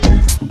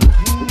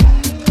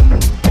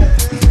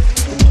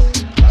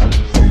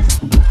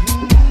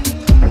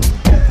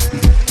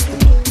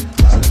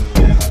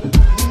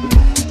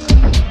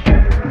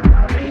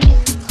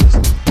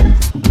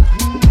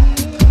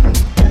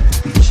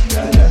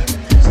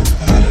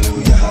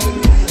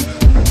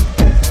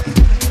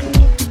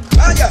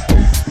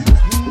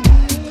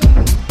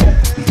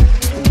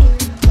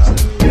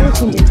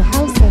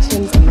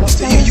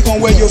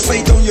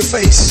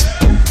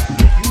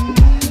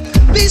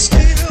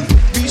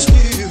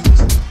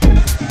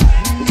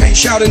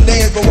shout and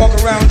dance, but walk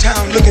around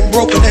town looking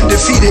broken and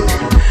defeated.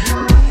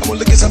 I'm gonna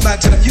look at somebody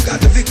and tell them, you got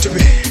the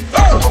victory.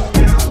 Oh!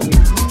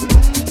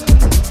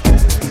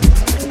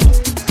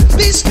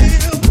 Be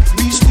still,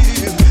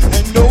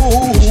 and know.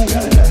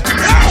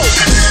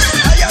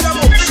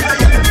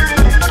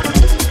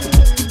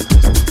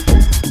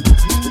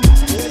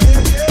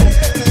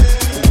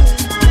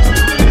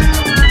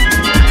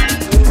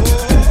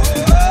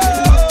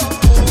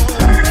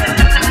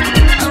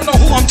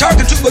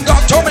 Talking to, but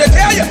God told me to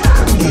tell you. I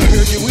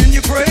heard you when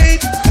you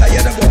prayed,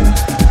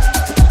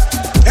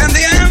 and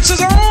the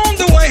answer's on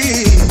the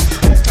way.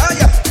 I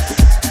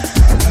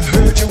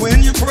heard you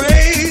when you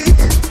prayed,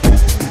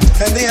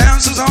 and the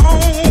answer's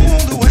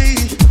on the way.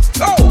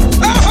 Oh,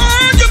 I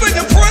heard you when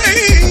you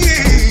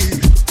prayed,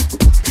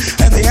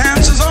 and the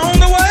answer's on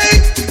the way.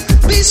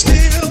 Be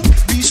still,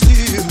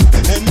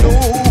 and know.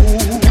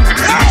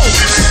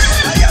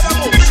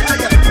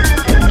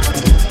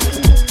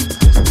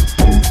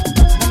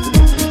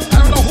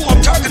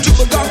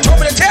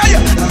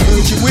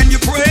 When you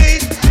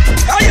prayed,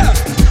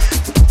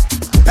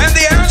 and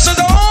the answer's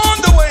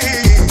on the way.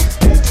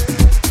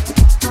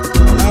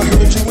 I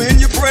heard you when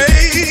you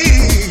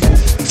prayed,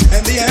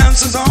 and the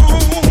answer's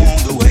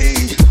on the way.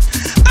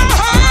 I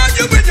heard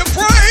you when you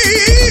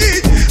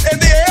prayed, and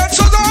the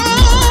answer's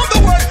on the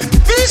way.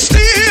 Be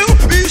still,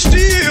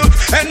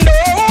 and know.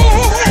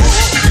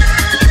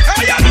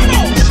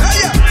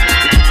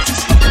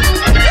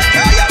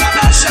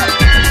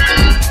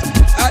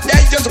 I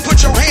dare you just to put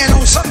your hand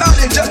on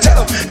somebody and just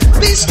tell them.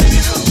 Be still.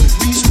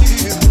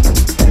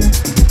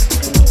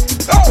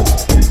 Oh,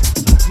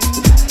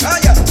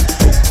 yeah.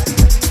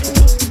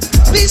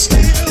 Be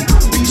still,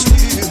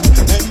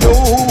 and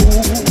know.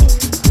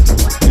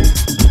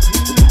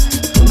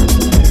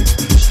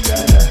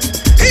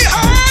 He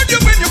heard you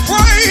when you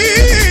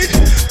prayed,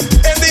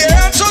 and the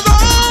answer's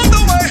on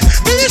the way.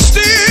 Be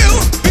still,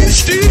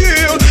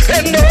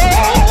 and know.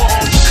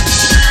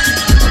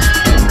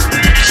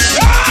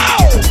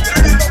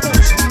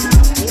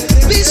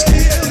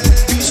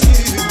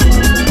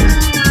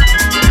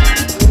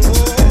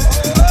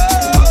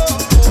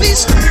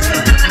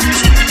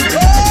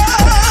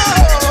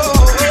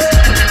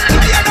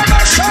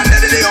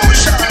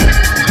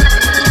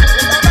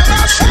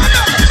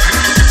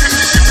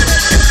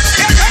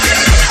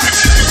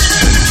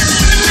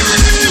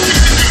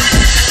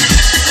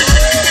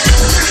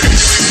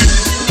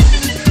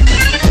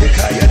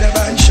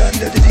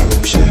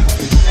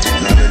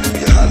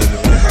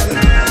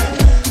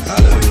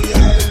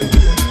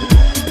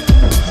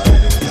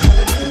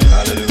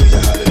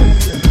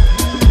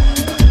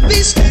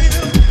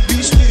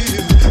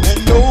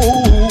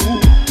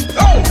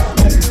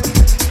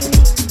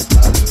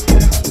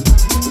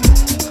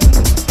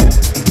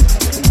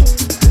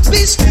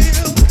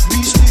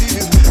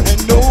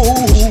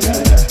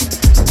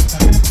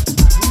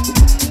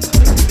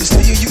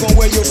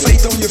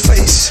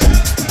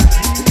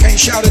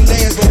 Shout and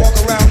dance, but walk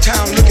around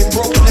town looking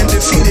broken and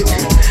defeated.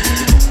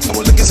 I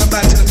will look at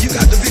somebody and tell them, you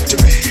got the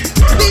victory.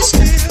 Be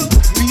still,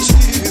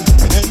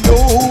 and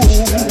know.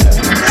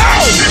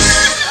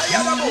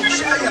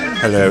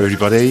 Hello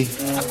everybody.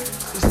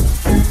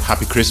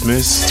 Happy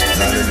Christmas.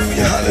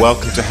 Hallelujah.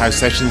 Welcome to House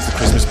Sessions, the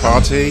Christmas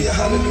party.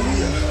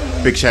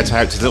 Hallelujah. Big shout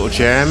out to Little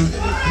Gem,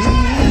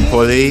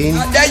 Pauline,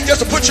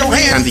 just to put your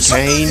hand Candy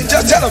Kane,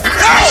 just tell them,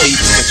 Pete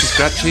Sketchy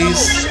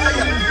Scratchies,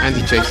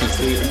 Andy Jason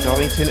Steve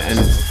Darlington, and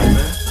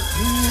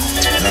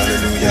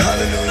Hallelujah.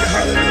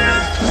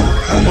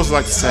 I'd also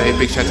like to say a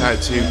big shout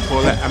out to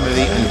Paula,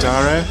 Amelie and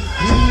Dara,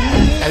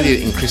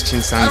 Elliot in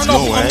Christian Sands,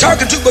 Norway, I'm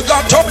talking to, but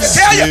God told me to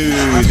tell you.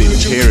 Smooth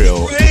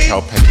Imperial in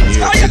Calpec, New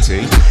York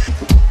City,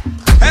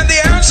 and the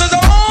answer's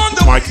on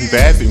the Mike and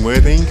Bev in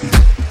Worthing,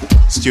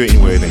 Stuart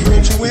in Worthing.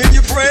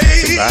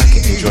 Sit back,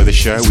 enjoy the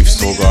show. We've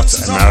still got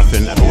a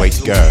marathon and a way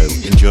to go.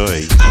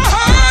 Enjoy. I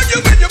heard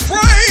you when you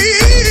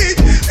prayed,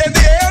 and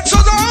the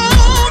answer's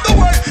on the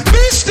way.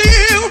 Be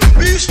still,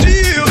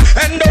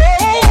 and know.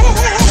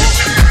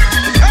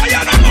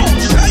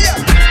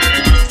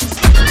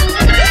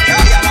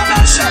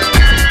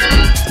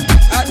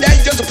 I dare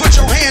you just to put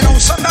your hand on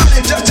somebody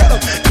and just tell them,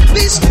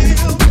 be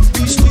still.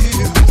 Be still.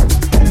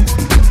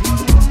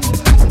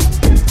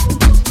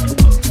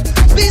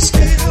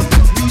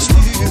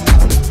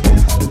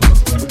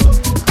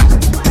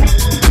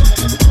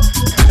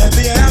 And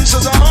the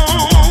answer's on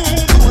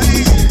the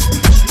way.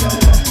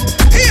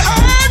 He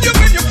heard you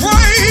when you prayed.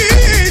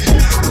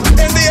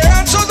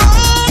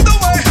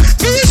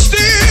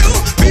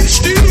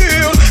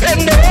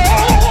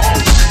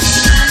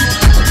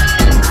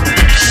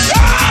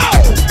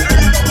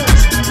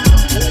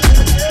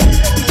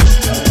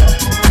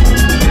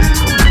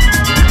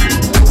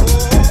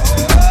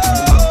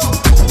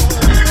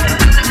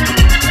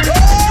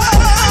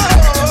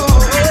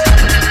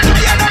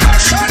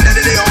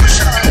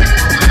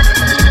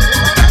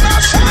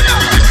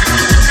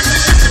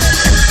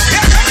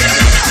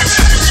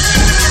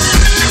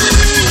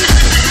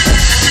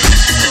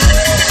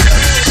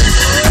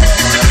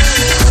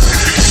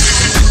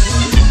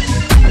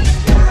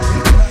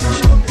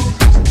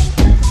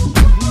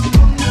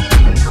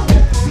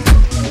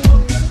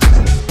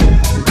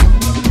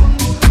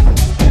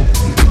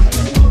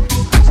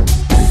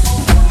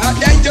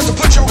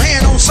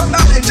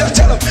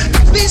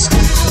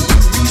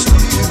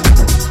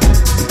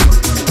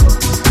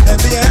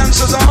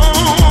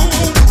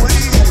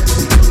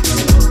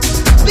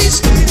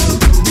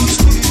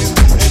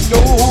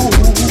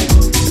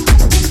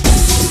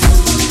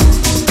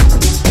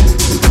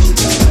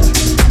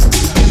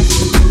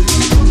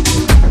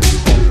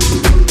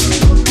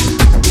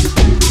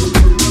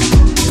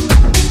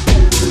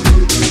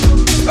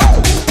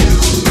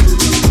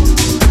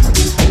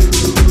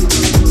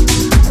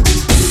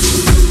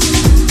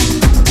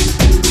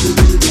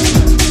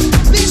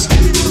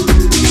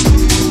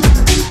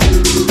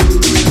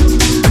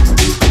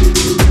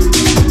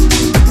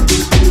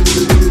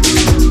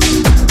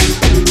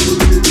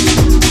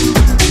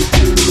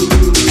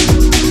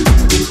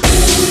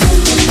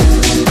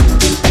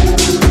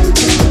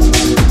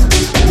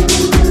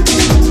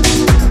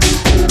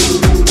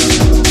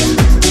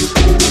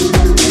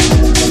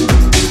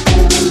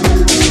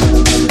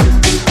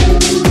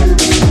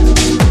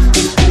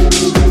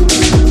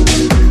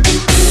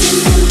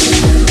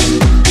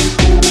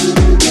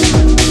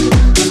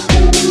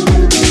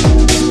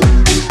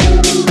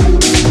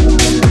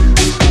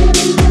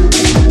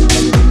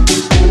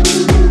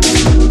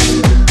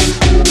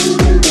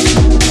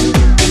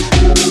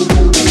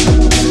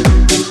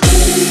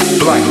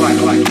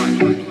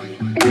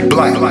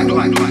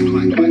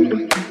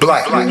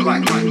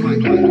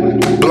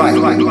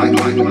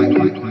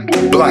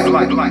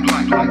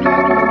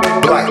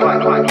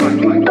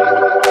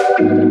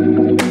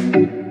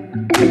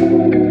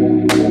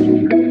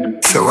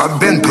 So I've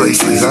been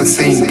places, I've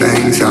seen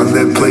things, I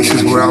lived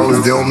places where I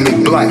was the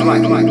only black.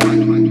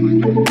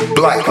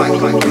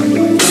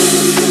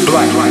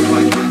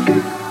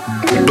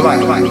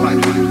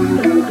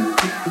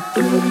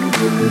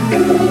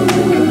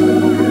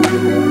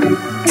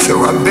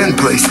 So I've been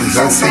places,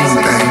 I've seen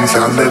things,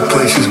 I lived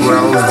places where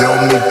I was the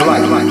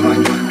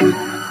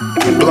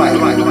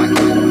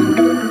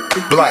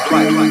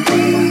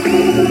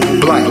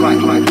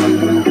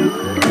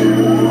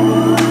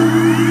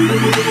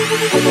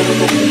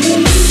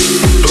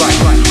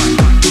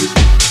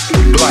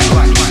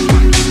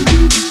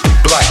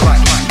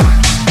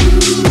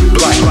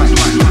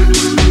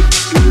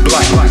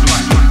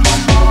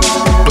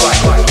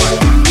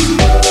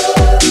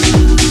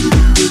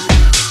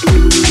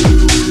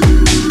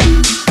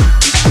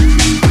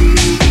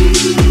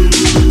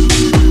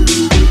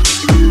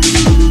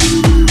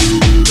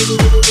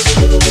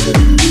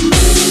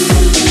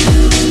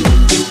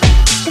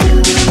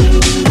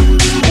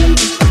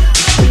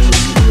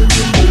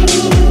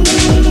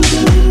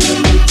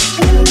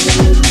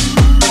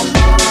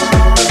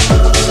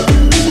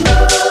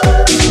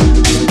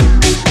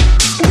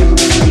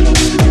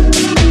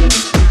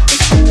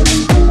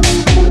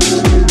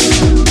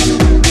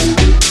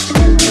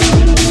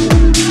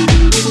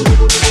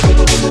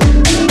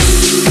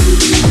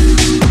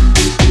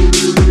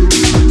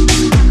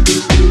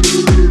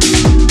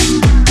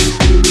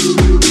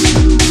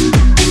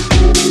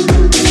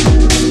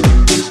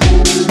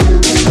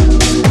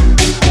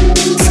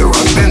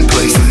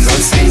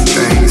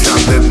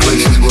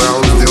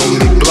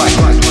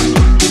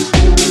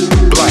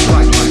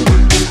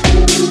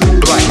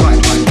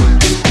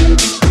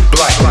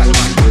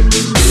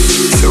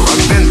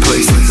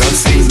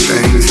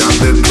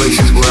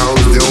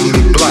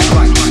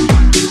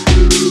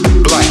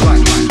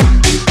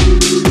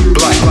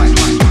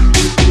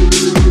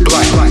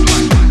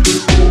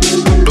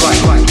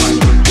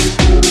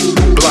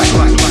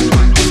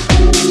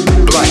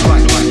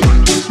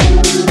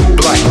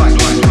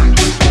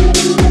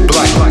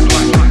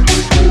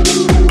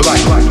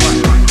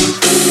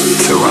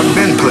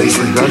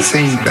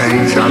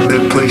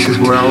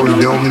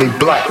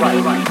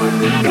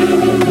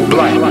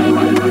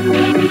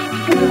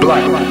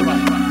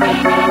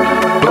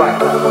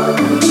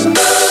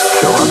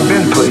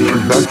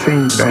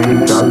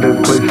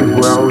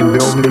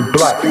only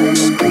black.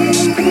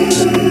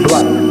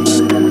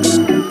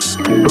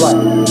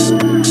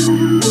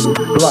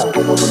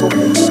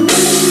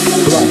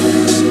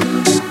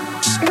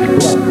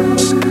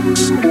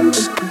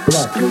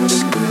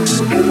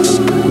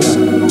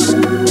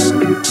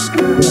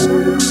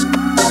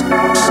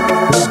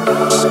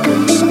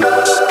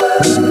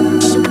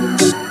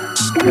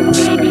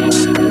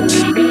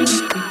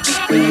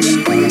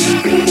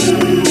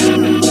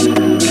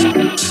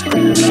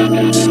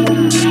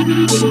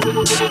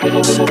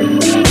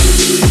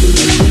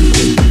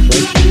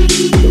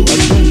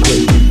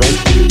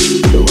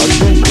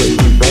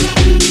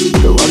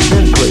 So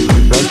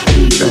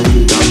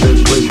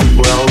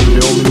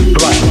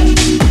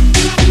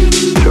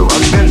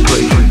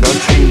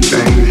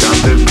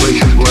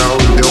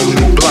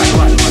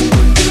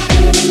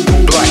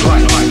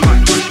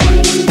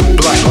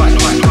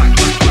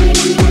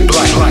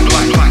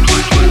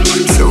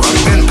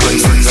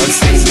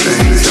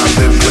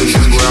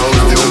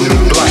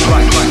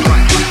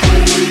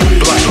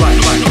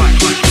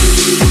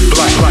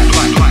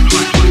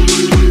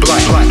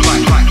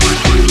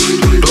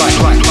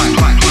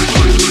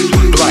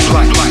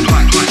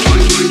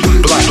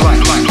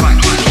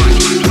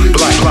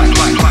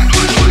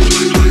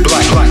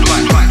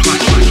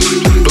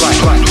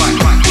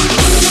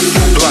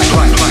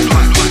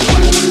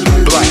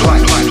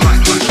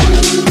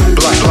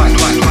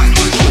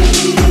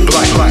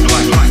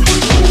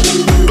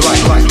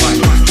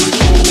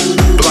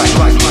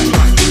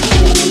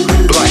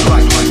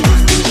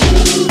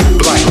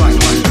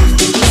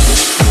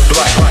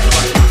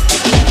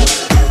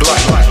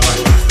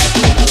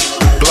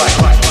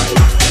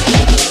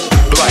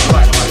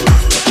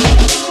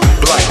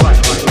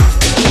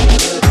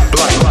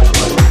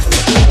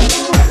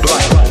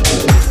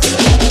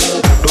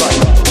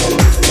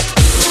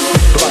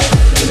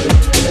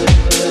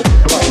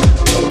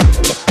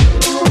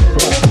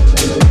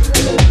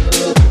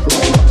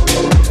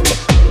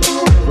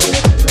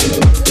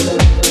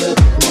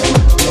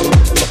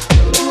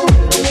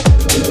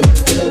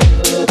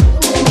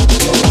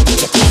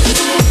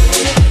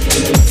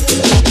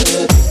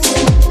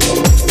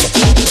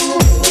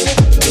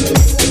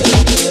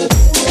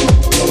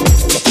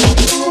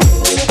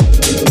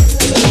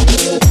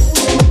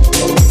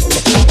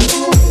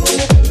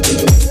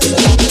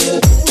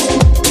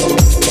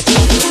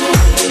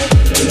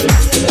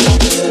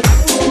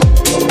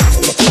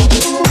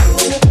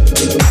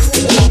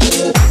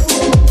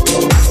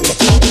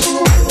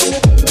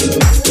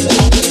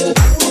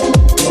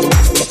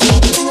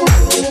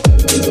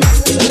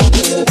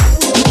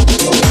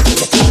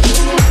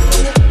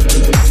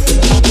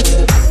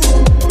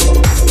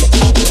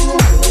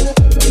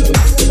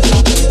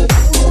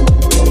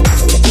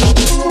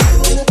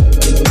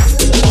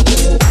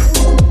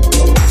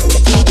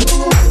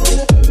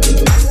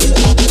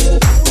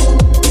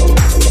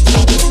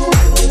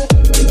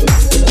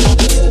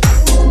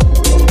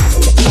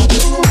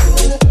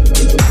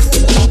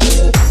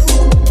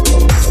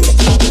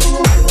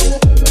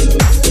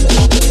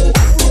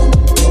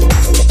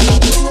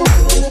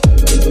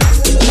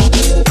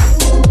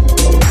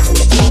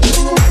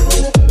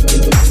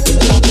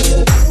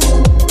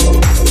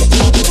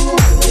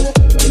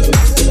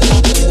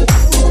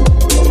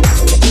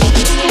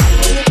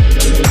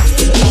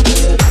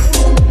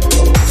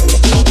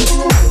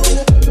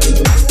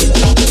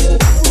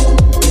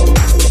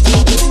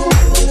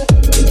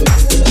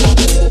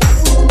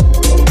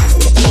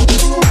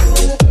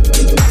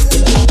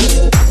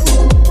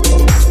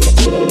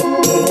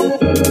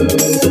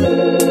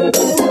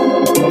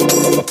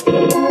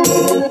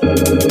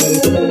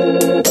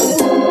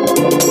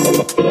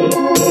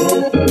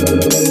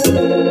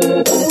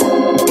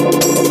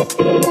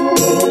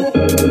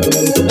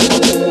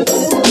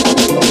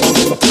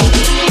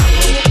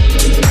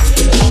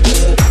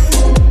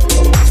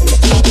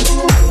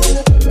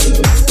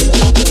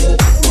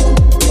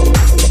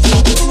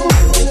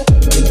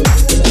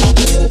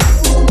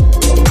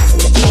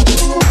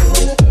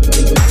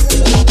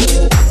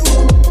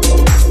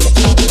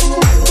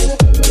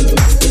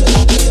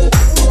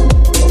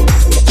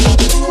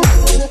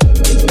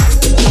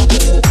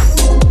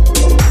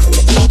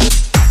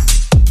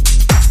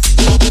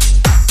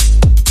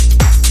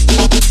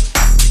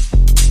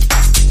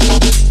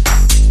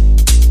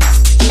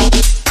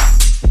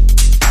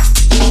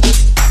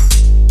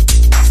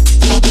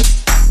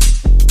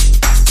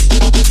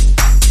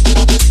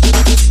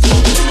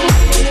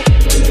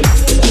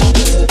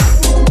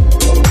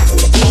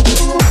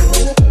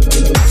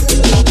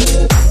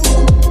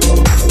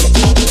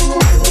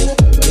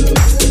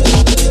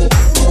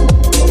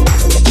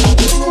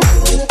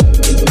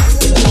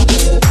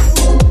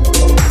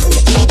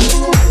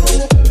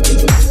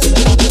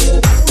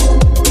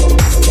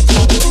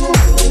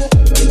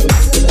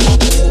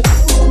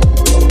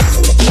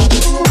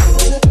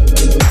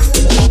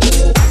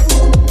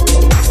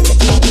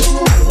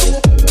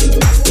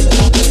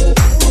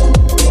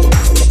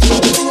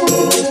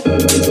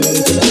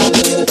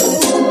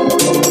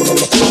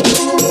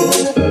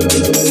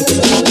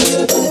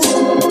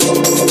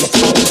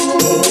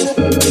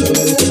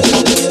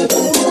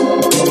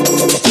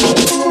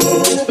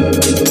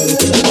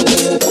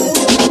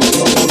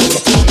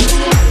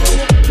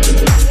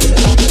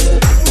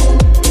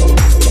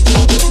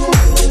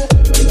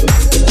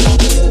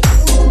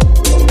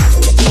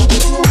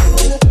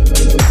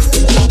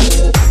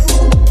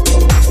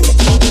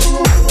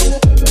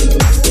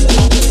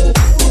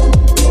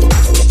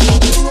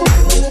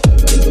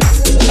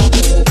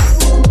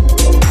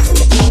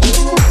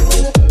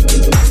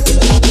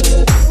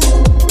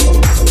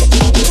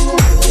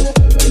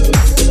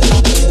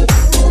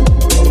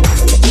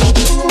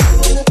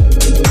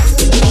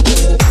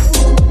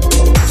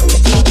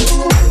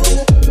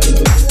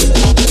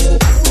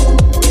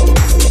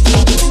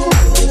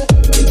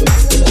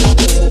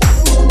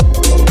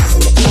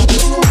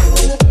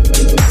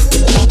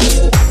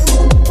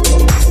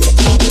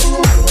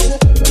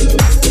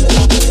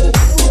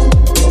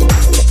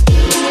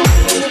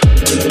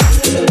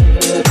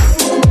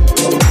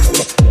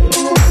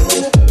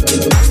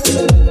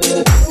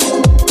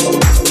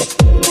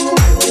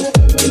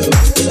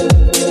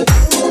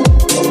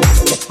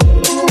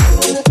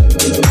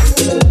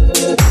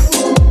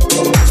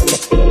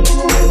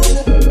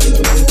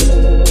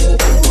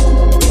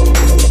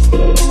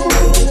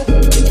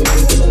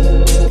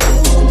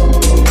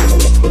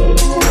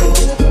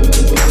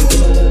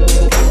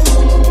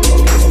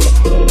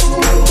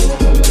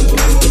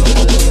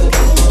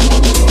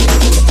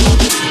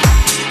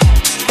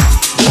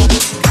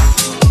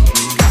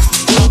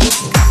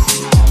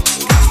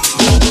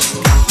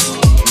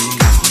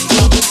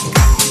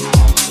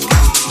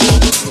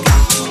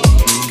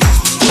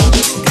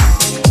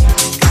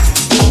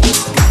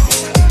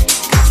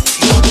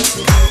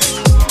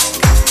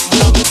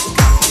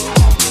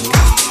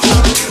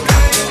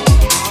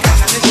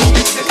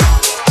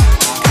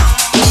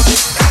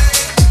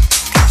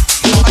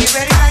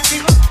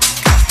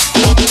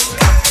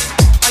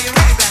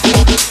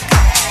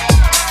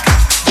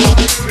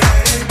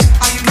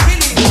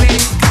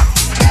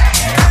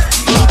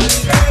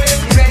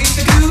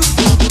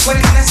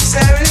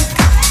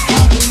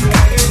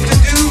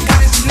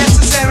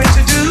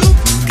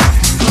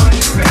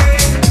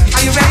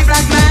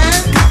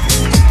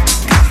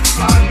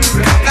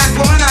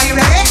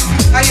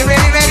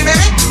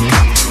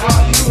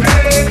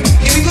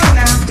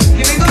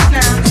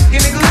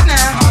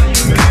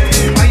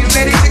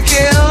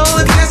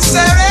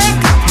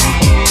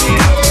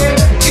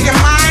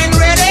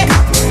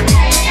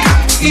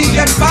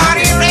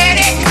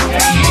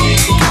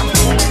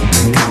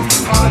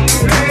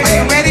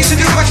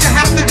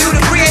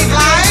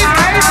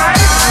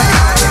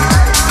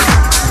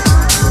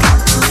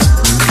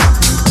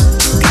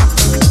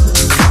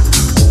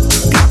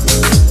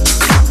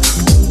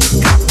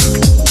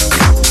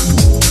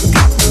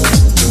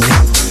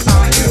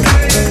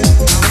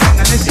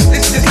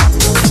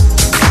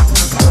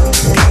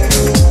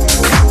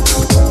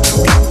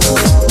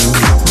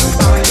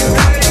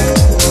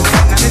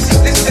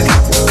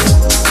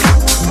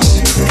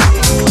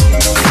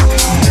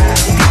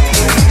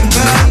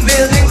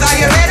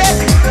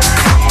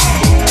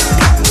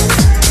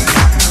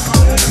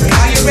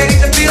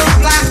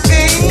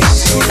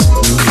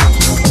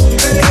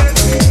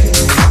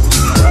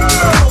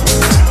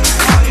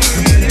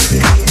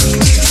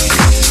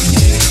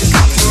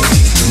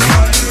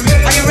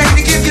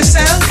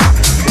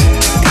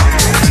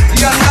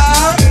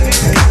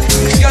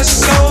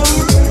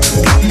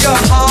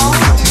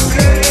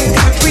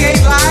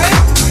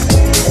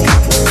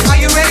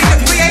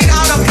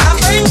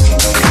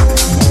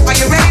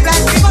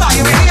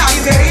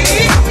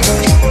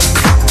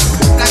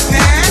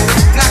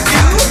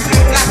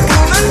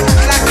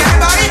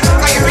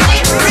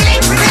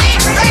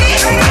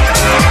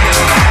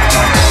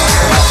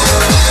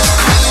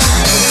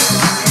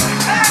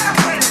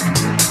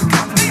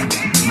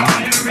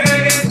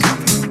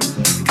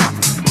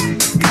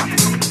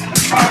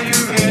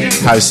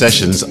House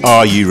Sessions.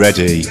 Are you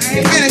ready?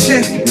 Finish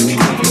it.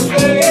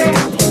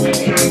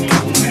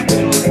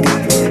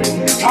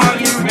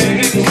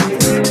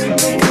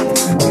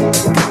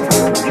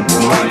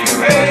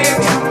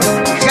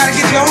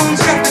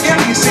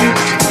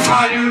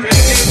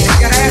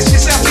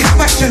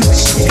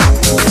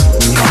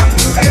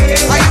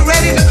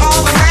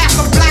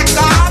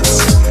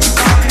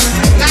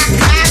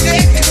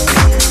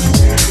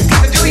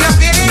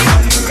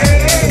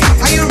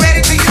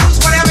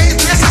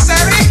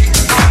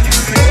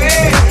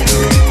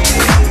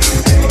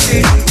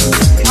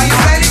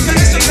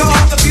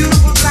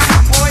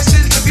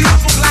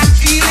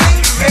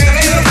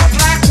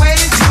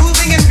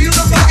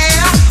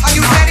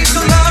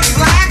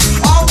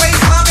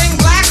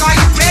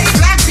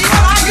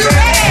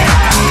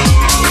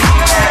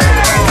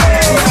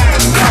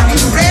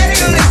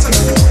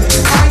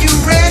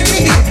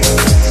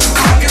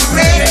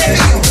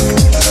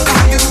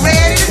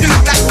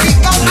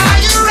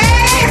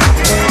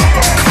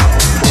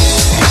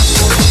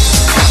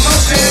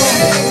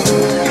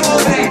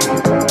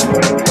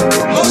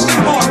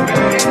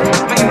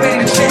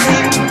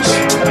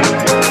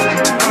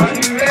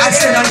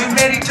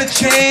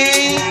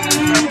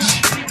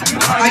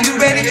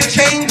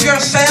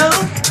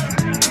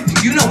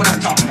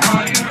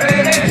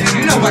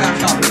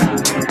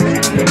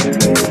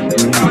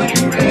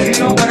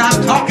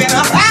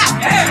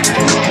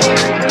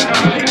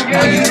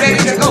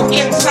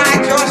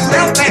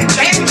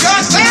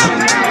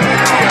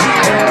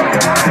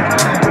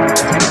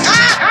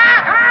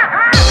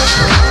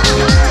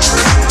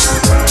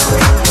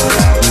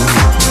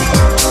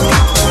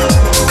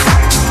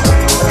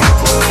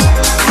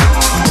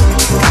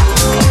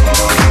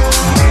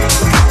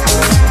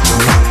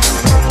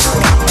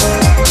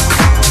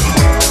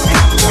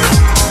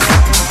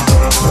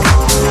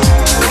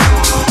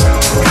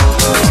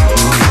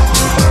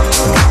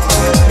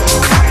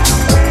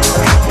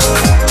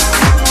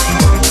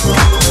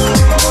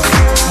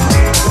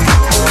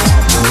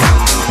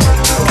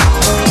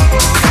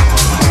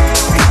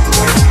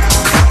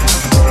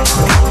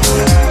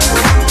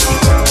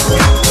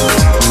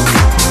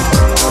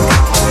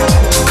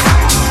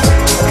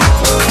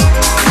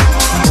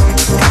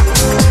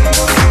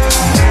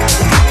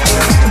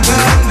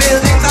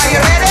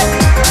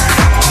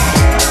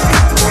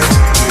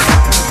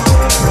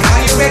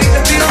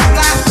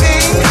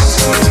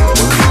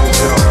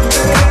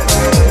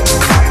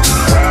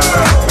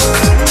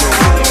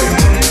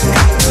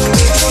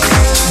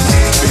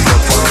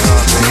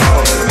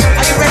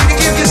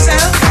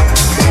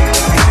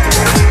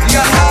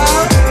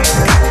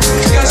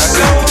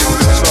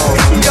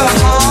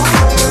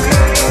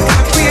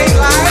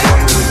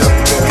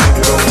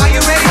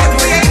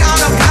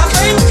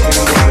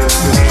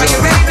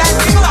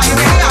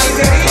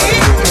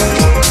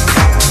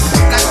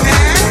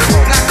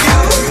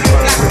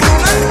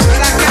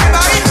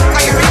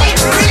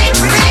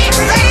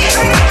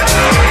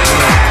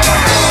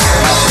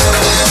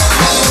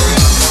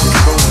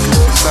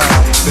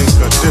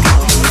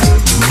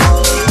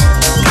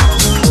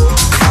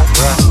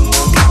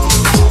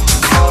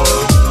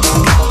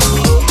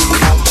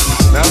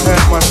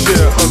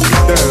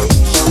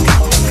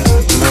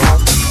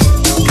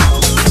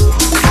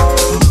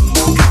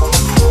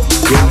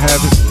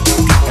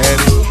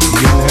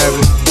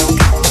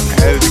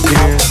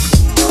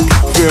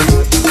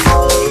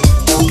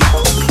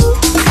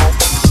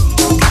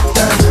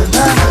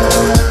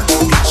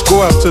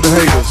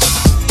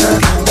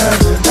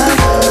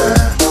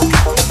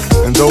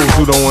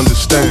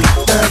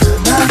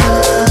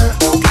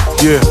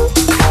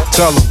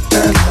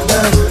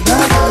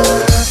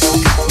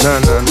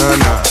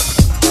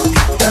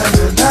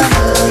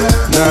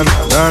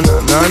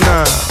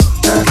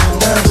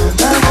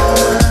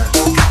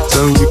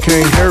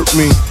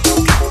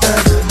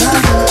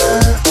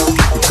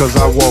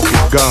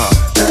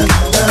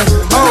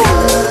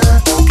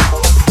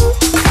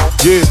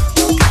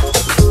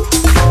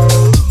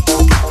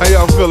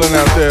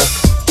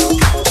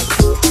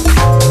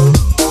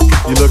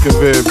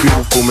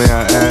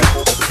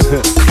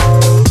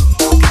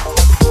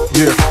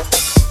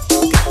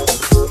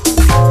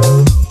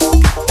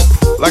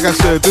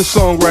 This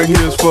song right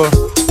here is for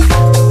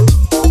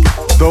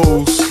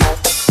those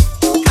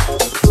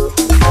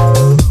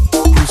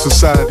who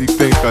society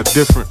think are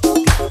different.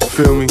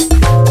 Feel me?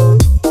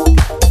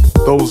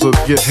 Those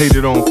that get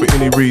hated on for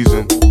any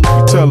reason.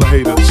 You tell the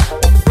haters,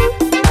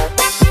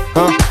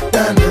 huh?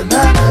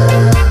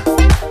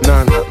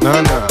 Nah, nah,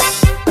 nah, nah.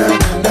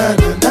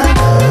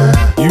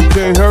 You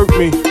can't hurt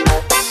me.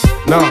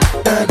 Nah.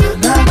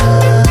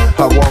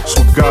 I walks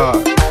with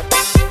God.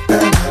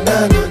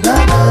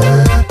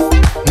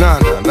 Nah,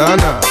 nah, nah,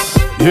 nah,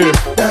 yeah.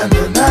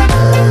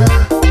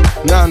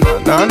 Nah, nah,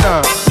 nah,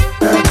 nah.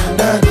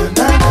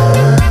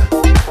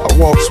 I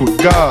walks with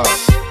God.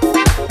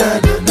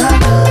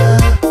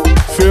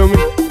 Feel me?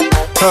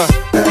 Huh?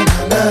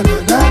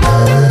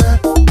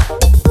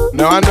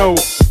 Now I know,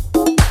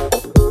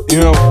 you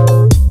know,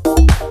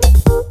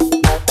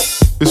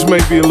 this may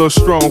be a little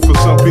strong for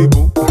some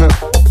people.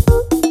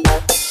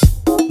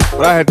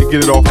 But I had to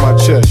get it off my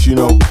chest, you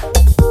know.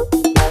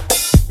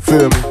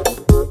 Feel me?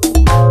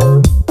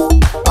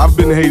 I've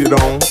been hated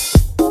on,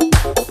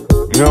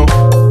 you know,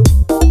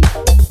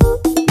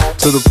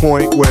 to the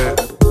point where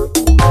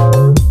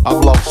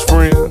I've lost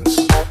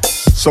friends,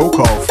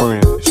 so-called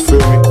friends, you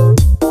feel me?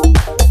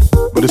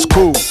 But it's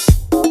cool,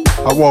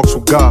 I walks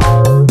with God,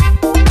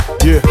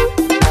 yeah.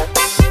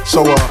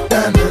 So,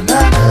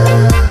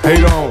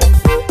 hate on,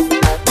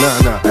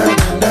 nah, nah,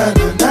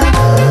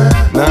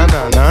 nah,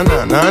 nah, nah,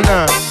 nah, nah,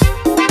 nah.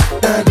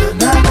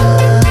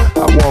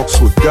 I walks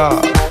with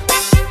God,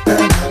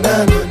 nah,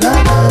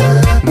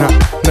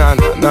 nah, nah,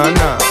 nah,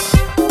 nah.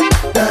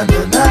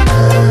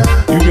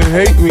 You can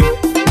hate me,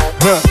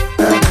 huh?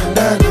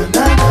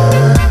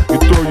 You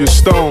throw your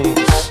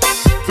stones,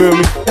 feel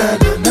me?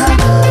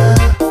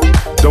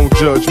 Don't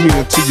judge me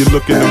until you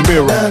look in the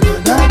mirror.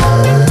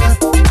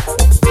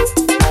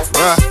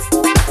 Right?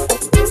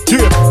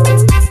 Yeah.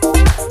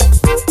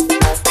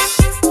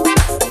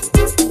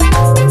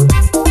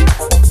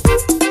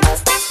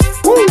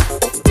 Woo!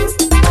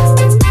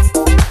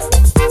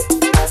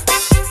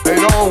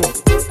 Hate on,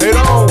 hate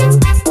on.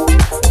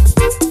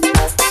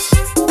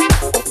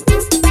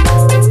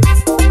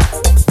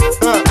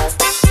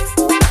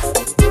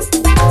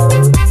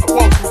 I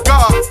walk with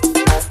God.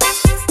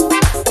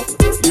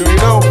 You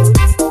ain't know?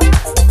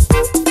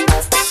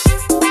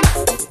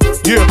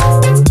 Yeah.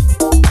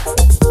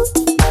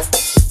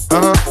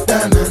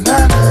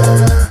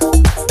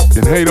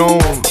 Can hate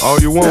on all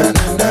you want.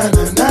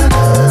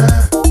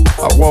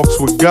 I walks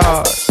with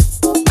God.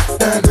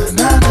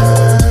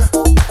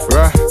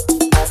 Right?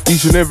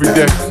 Each and every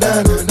day.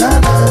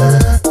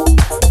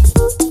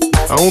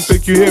 I don't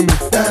think you hear me.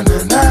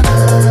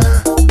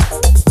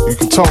 You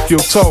can talk your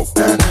talk.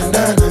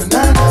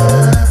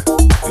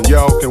 And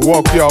y'all can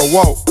walk y'all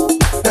walk.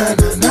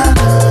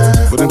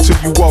 But until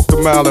you walk a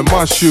mile in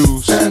my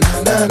shoes, shut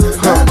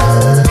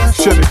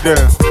it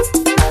down.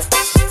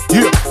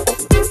 Yeah.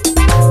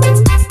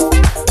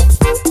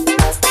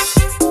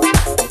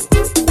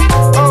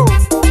 Oh.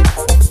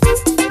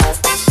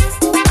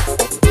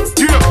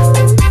 Yeah.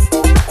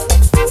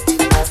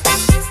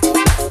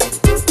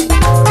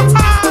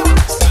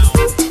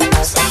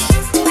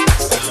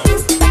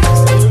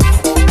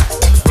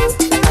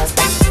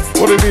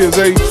 What it is,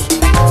 H?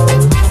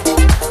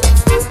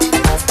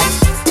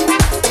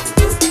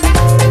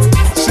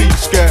 See you,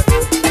 Scat.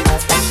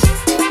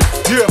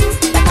 Yeah.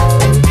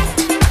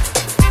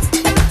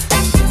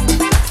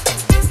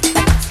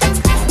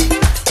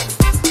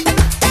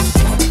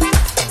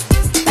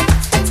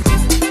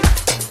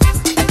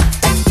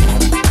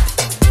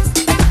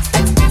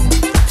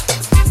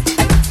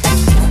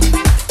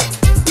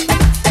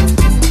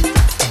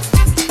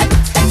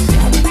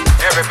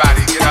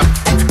 Everybody get up.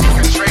 If you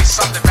can trace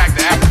something back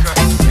to Africa,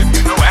 if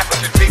you know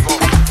African people,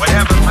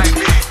 whatever it might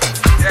be,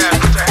 yeah,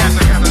 put your hands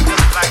together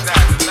just like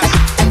that.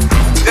 And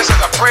this is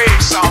a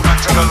praise song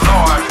unto the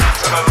Lord,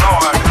 to the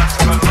Lord,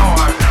 to the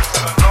Lord, to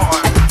the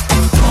Lord.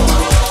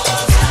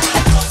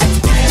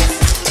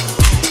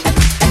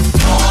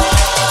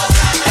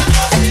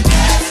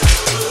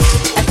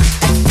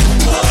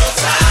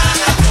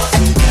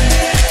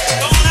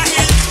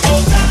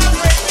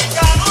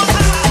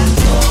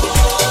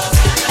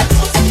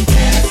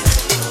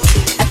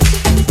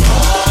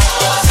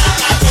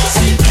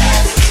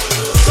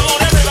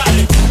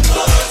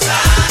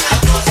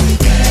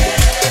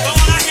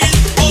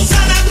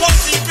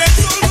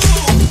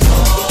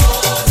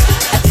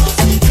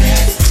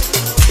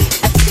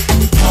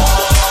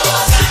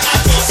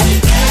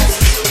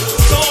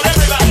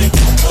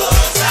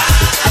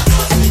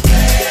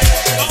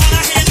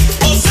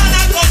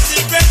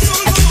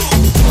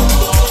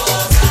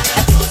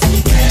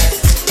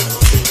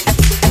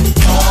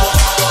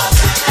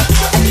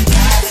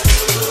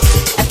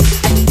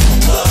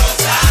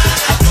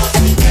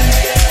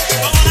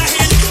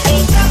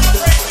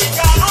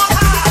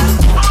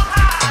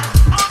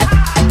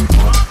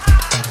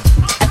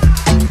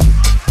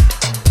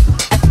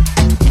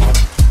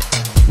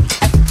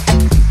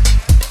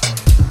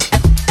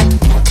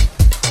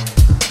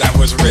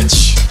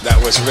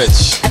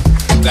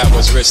 That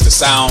was rich, the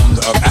sound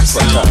of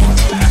Africa.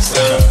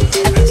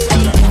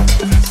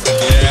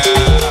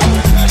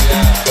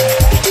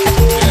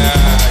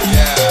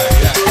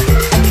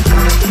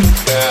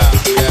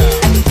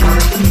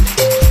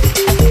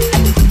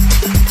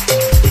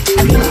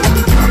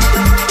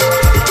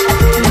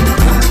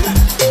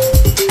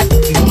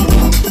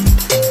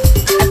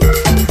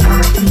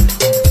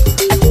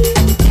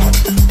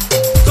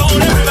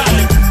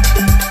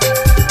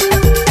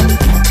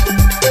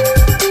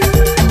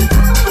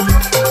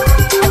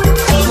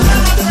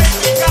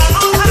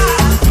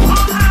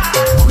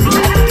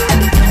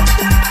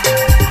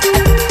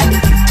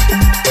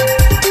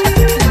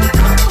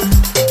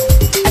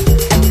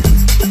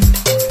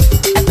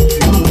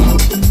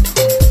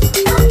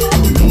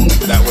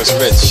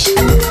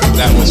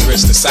 That was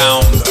rich, the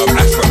sound of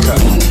Africa.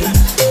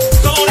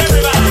 Come on,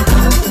 everybody.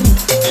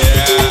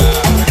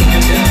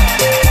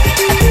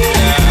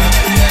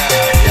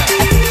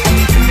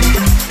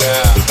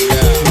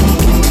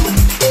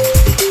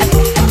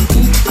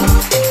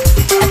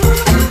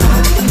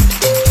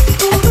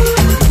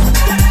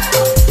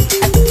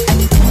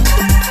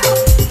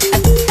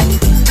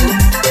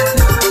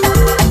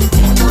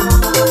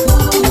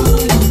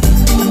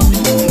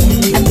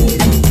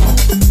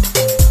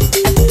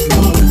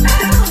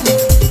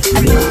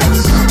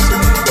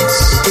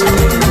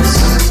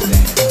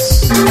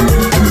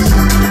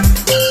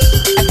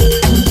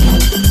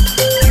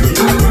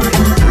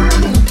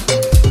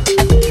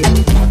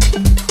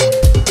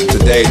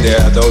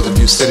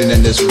 you sitting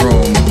in this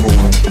room who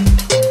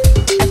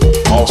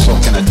also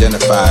can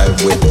identify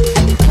with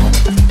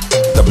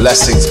the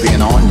blessings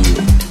being on you,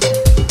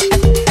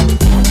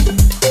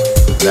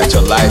 that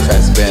your life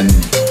has been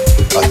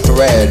a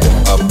thread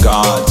of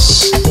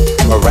God's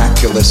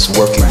miraculous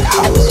working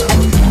power.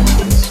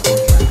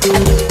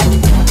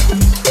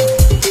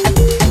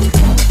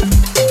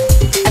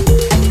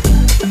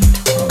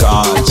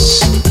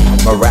 God's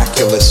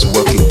miraculous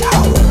working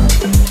power.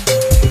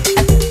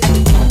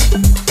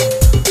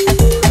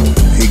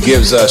 He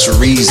gives us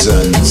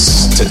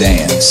reasons to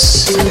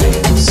dance.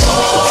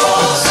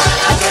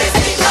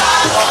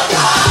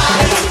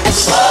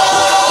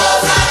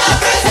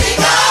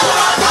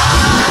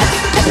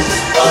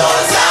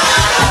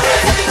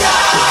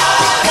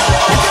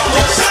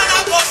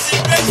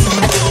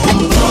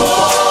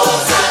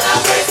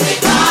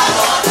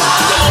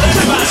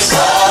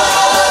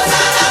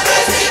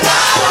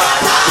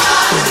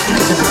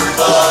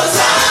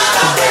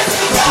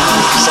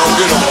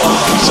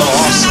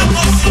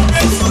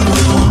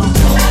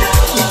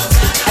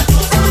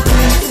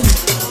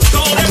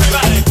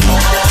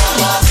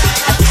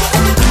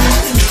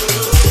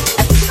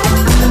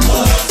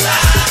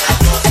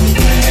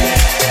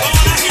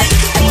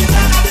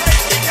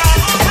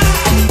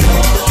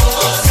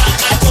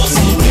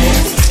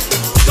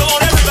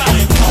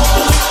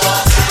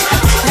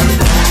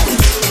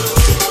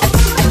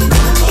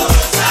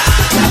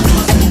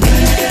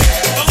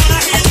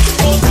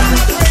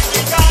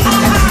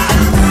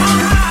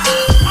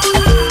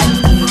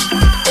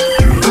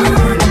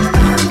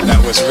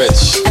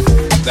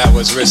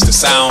 Rich, the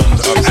sound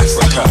of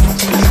Africa.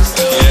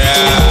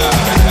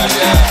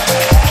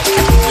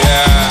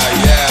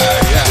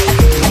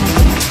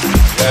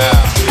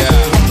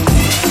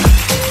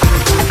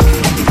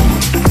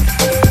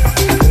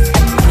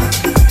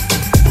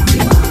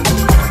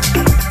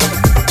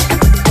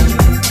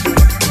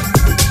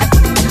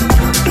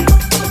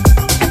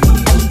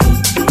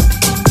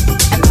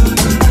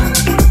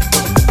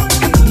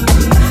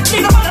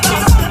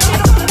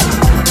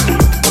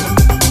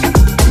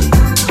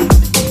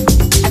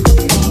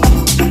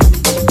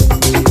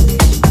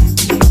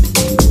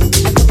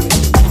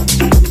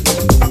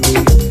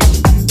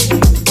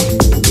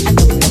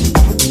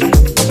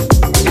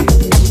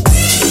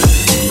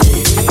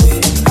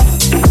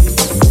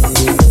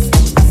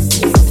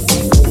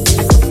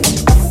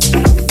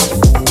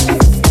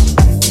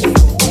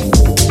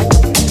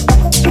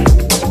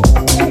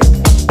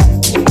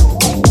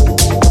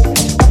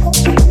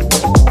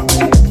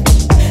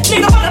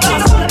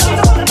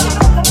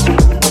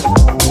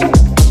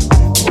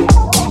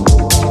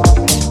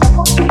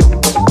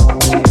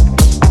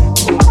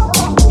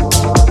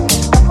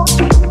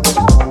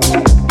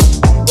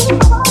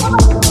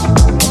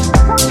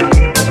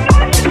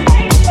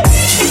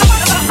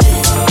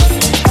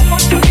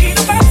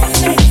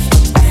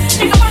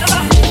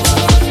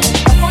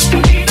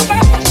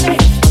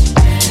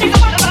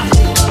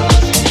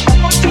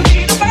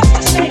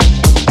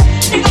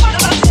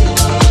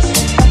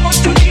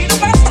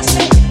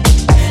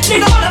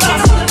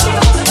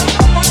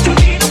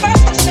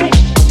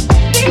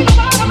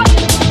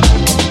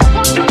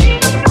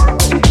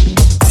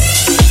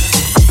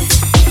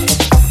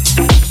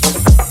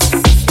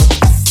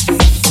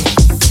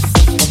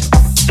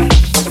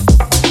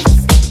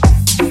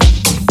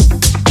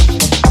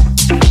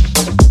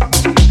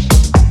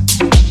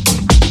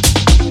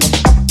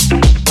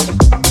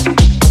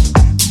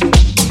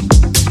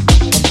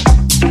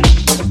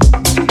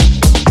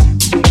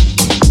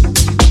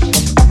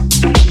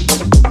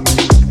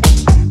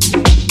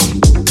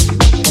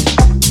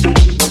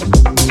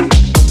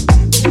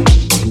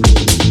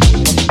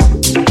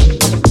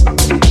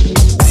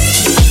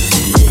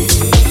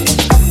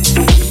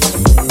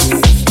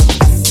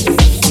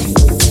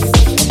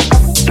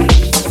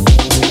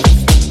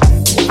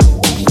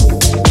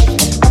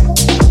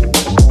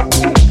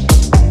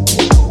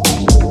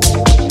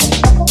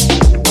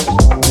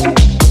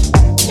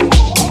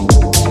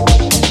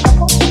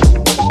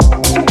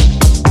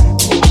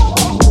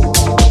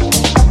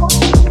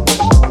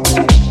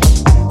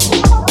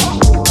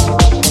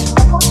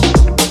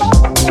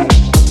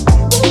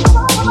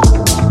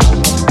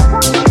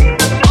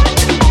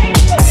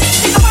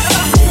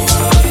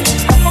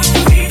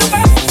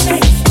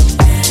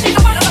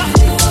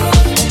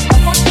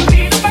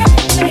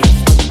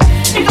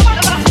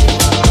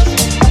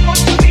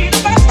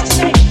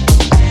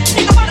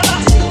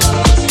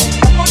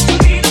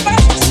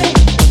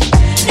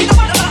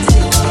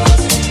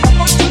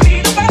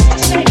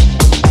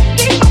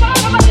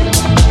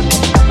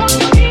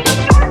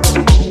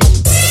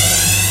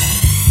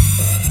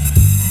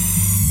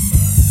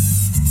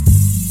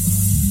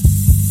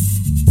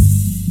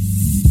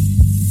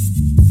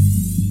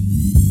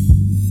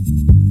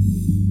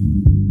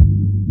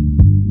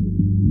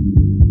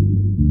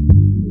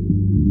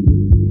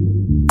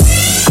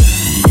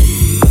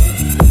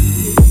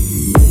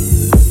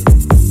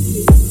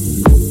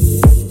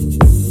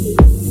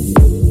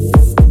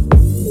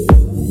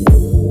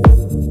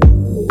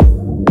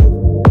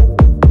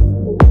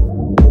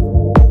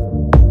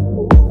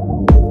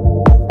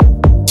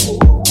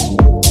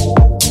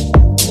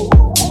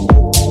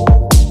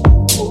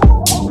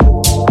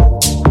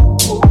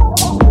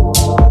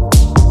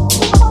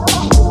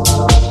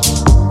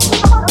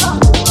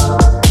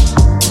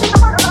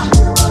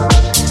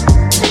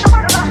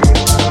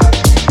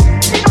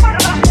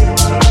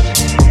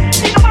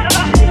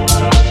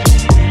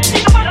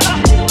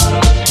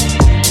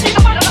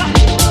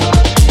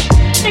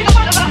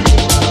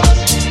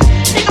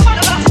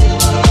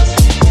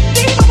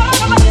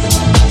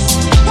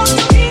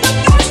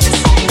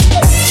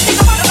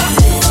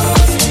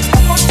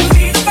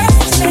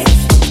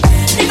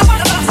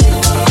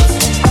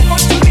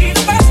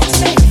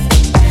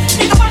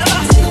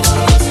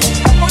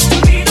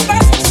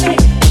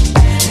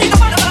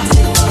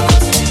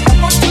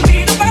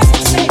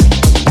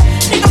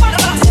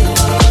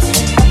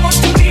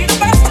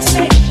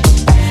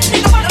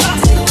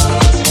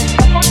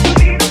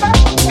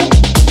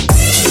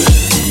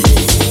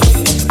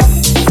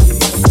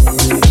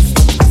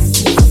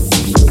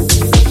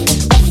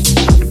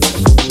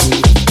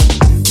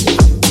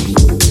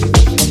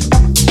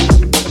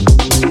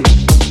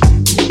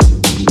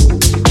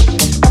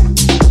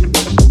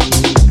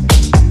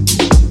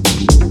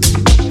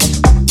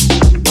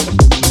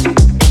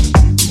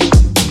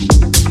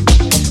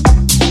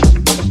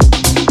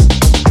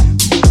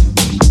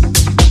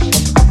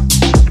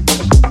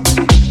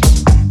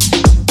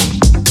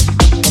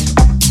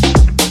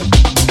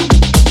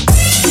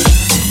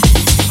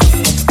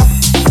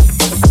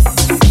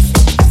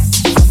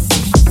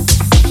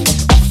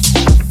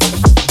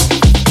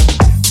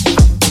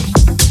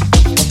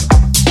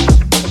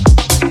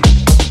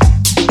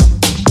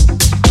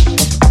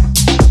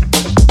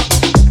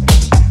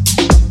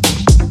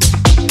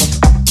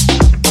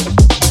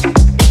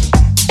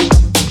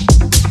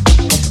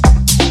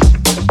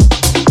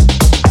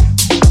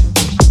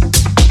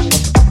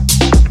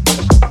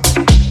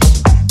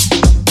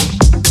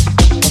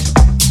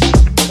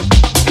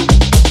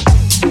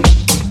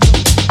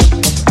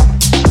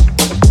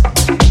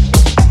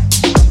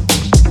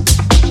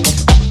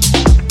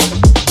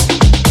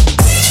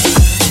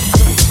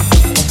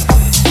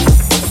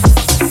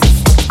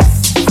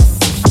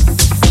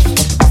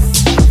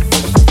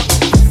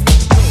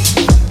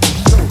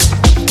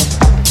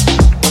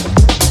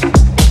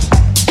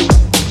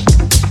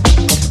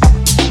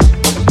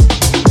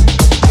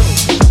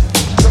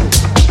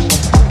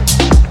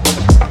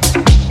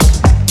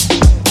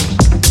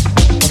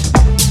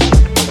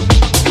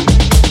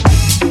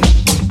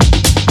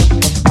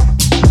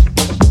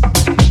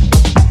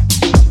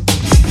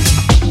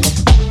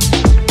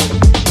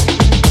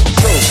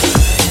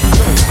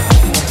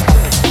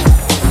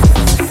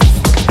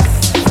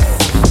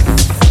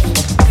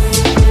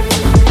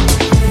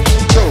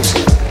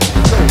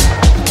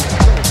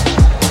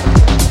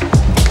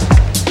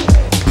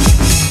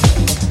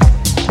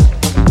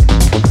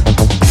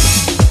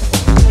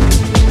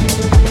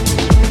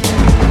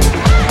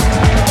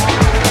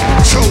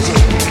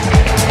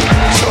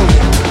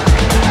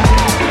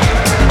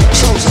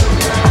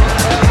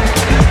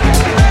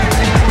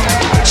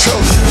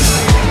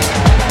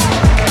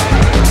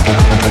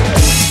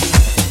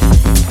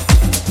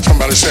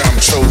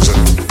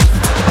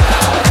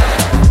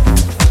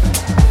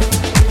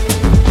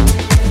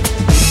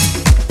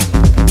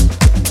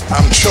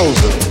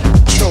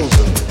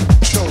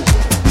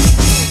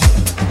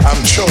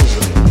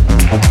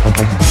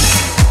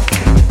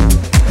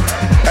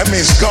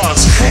 means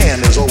God's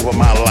hand is over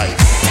my life.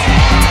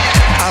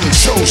 I'm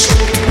chosen.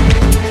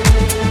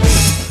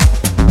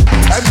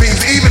 That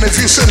means even if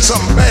you send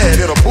something bad,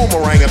 it'll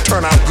boomerang and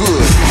turn out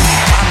good.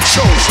 I'm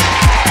chosen.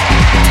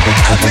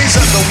 That means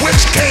that the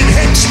witch can't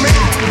hex me,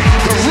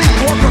 the root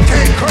worker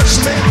can't curse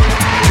me,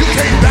 you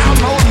can't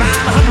download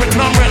 900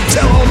 number and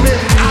tell on me.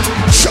 I'm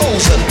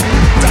chosen.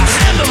 The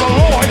hand of the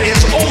Lord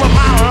is over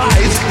my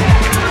life.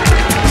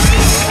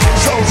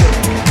 Chosen.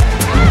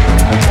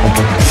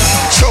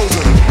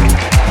 Chosen.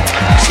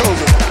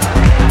 Chosen.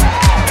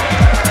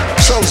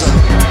 Chosen.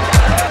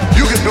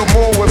 You can do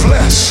more with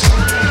less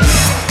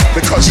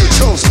because you're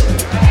chosen.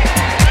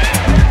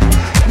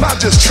 Not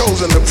just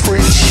chosen to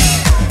preach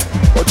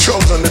or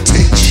chosen to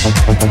teach.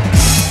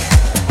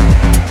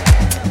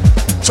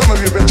 Some of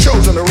you have been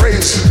chosen to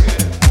raise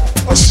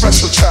a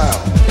special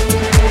child.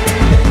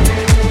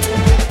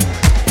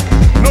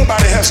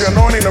 Nobody has the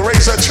anointing to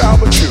raise that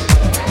child but you.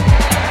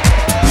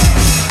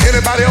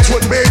 Anybody else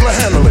wouldn't be able to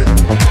handle it,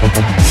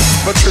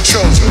 but you're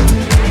chosen.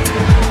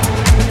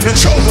 You're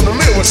chosen to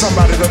live with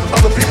somebody that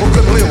other people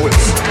couldn't live with.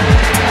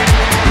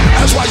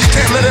 That's why you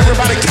can't let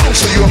everybody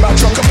counsel you about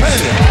your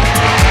companion.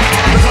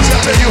 Because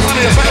they'll tell you,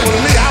 honey, if that was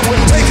me, I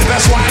wouldn't take it.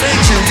 That's why it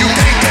ain't you. You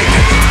can't take it.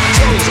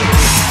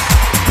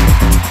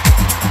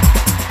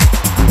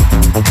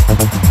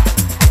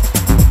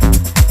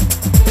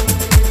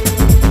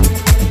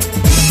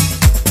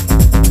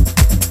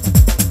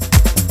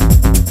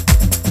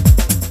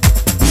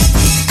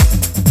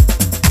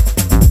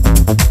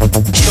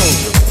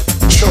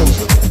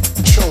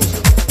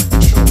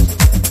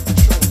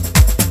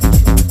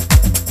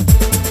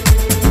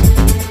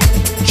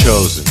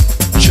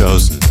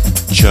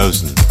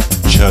 Chosen.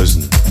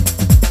 Chosen.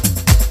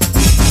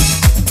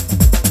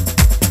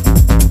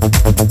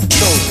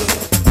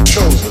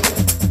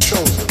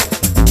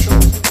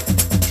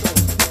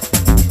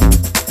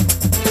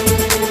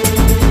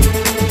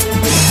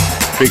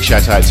 Big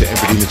shout out to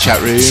everybody in the chat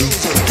room,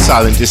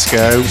 Silent Disco,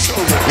 and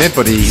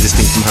everybody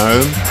listening from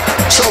home.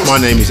 My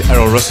name is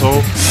Errol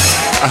Russell.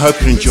 I hope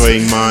you're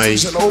enjoying my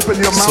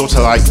sort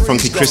of like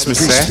funky Christmas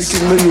set.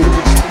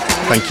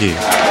 Thank you.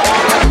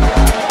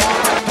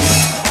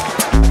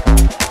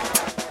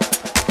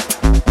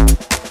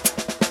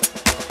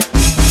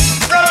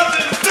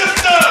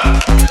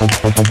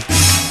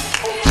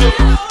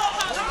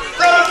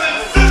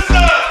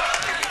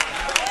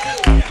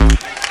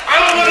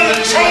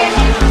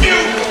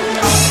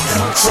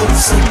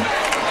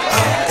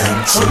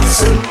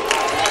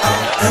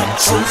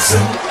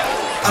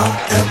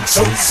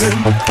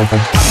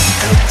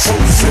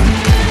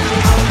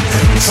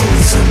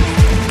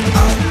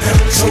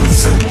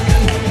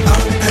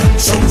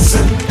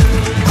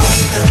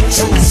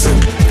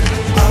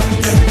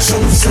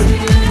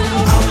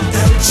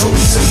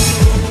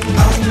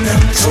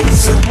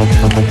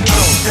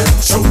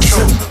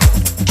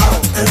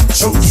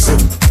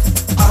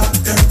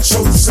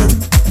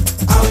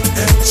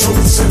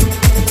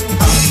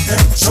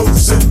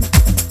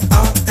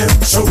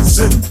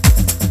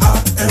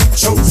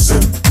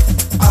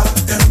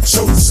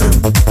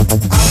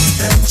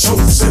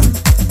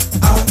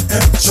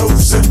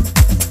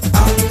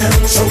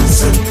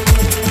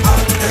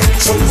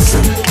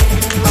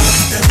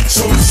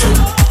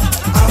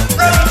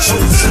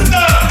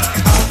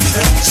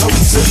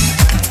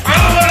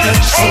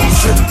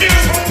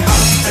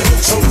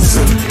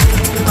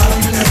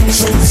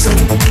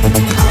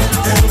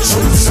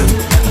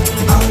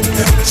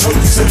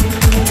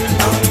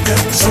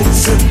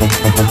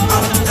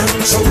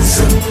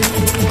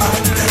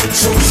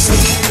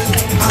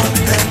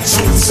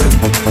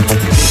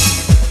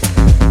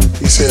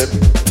 He said,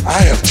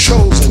 I have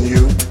chosen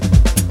you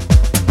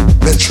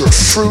that your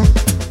fruit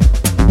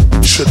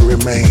should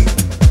remain.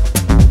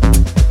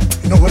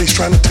 You know what he's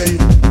trying to tell you?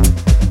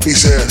 He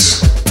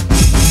says,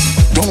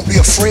 don't be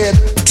afraid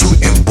to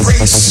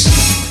embrace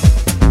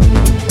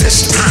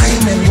this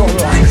time in your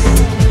life,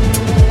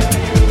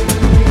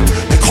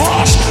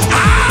 because I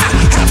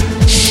have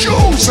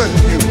chosen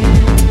you.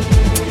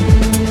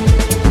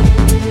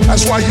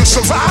 That's why you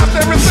survived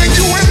everything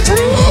you went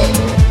through.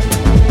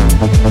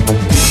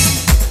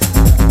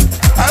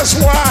 That's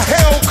why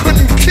hell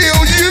couldn't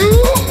kill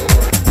you.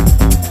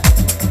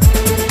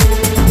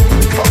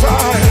 Because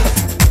I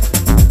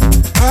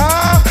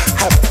have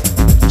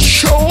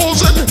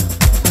chosen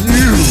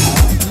you.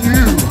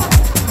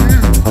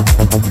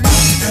 I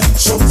am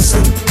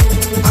chosen.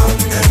 I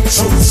am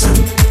chosen.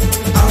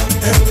 I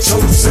am chosen. I am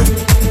chosen.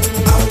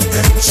 I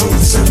am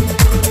chosen. I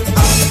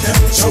am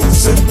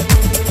chosen. I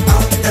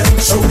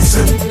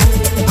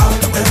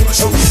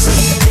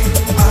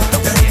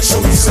am chosen. I am chosen. I am chosen. I am chosen.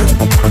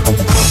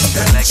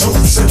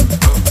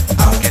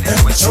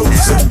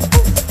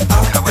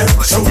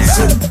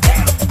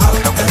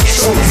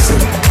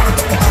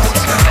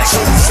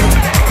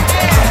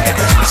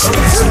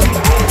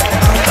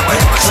 I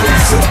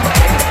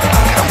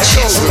am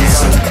chosen. I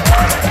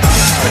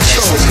am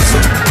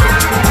chosen.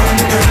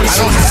 I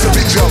don't have to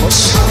be jealous,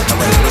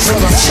 because I'm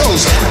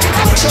chosen.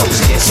 I'm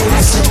chosen.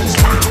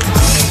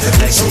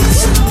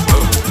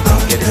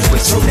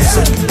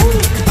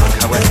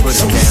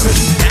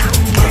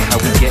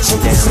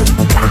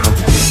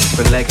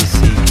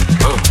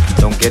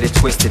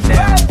 twisted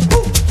now.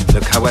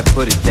 Look how I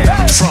put it down.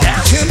 Look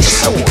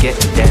how we get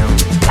it down.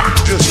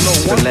 This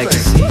is for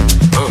legacy.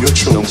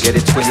 Don't get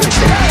it twisted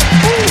now.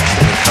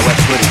 Look how I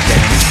put it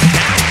down.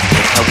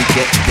 Look how we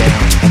get it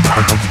down.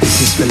 This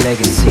is for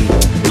legacy.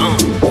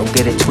 Don't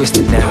get it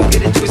twisted now.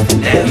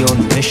 We on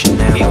a mission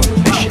now.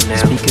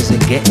 Speakers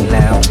are getting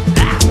loud.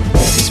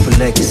 This is for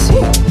legacy.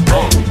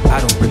 I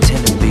don't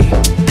pretend to be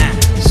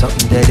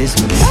something that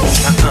isn't me.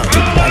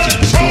 I just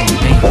be doing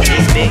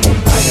me.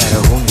 I got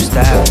a whole new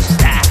style.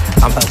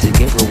 I'm about to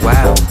get real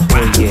wild.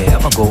 Oh yeah,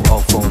 I'ma go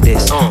off on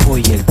this. Oh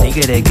yeah,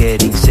 nigga, they're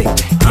getting sick.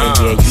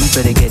 Yeah, you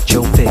better get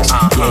your fix.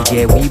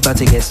 Yeah, we about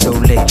to get so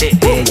lit.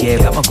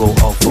 Yeah, I'ma go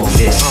off on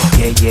this.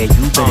 Yeah,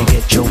 you better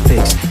get your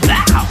fix.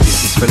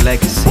 This is for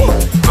legacy.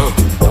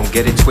 Don't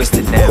get it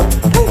twisted now.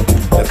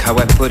 Look how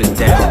I put it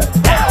down.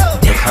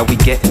 Look how we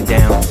get it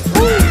down.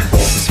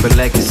 This is for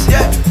legacy.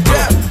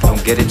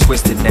 Don't get it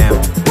twisted now.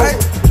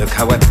 Look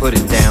how I put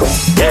it down.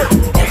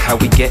 Look how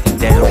we get it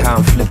down. Look how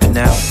I'm flipping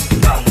out.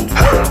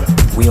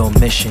 We on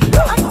mission.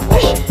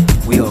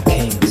 We all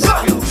kings.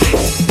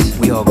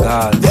 We all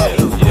gods.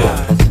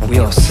 We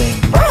all sing.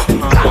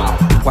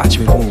 Watch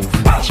me move.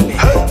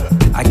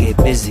 I get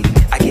busy.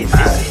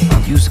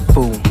 Use a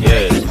fool.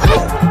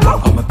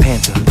 I'm a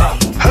panther.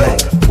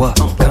 Black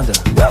Wakanda.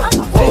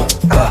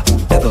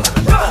 Ever.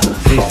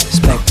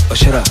 Respect or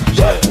shut up.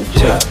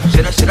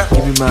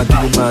 Give me my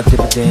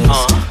dividends.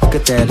 Look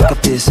at that, look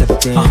at this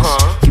evidence.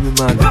 Give me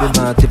my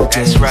dividends.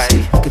 That's right.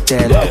 Look at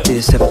that, look at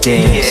this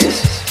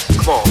evidence.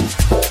 Come on.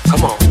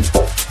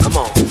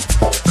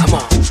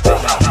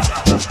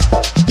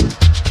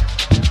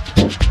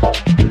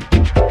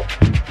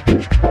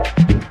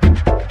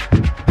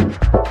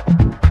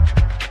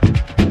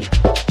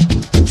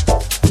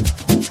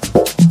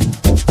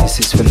 This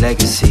is for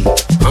legacy.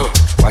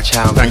 Watch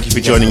how. Thank you for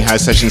joining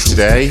House Sessions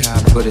today.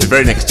 The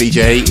very next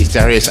DJ is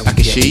Darius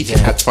Akashik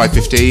at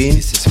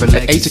 5:15.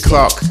 At 8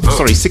 o'clock,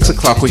 6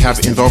 o'clock, we have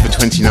Involver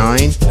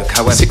 29.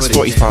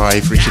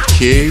 6:45, Richard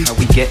Q.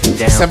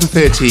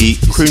 7:30,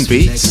 Croon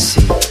Beats.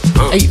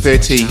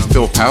 8:30,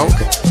 Phil Palk.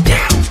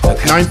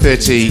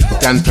 9:30,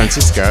 Dan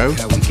Francisco.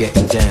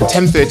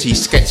 10:30,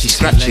 Sketchy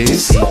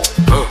Scratches.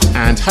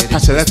 And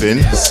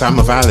 11:30, Sam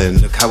of Allen.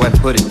 Look how I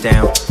put it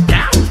down.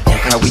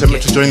 Thank you so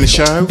much for joining the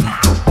show.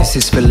 This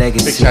is for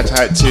legacy. Big shout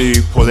out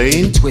to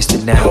Pauline.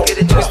 Twisted now.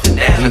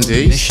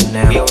 Andy.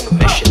 We on the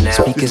mission now.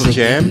 Speakers are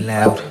getting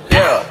loud.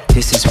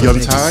 This is for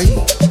Yontai.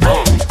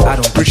 I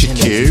don't Richard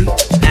Q.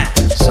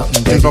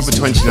 Involver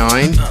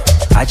 29.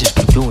 I just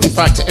be doing. In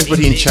fact, to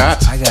everybody in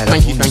chat,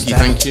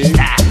 thank you.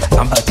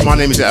 My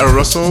name is Errol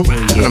Russell,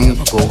 and I'm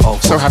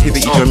so happy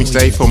that you joined me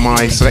today for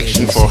my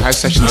selection for House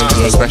Sessions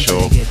Christmas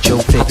Special.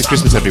 Happy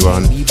Christmas,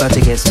 everyone. We about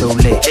to get so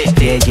lit.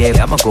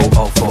 Yeah, I'ma go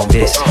off on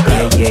this.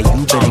 Yeah,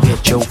 you better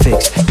get your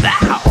fix.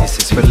 This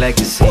is for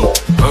legacy.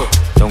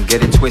 Don't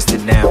get it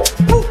twisted now.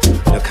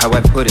 Look how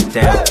I put it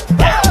down.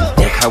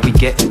 Look how we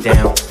get it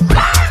down.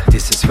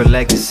 This is for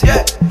legacy.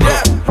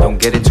 Don't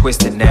get it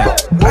twisted now.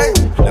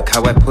 Look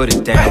how I put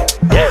it down.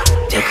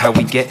 Look how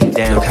we get it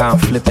down. Look how I'm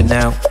flipping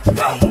out.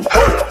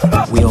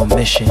 We on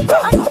mission.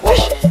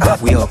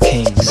 We all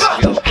kings.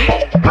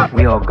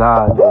 We all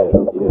gods.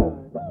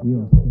 We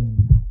all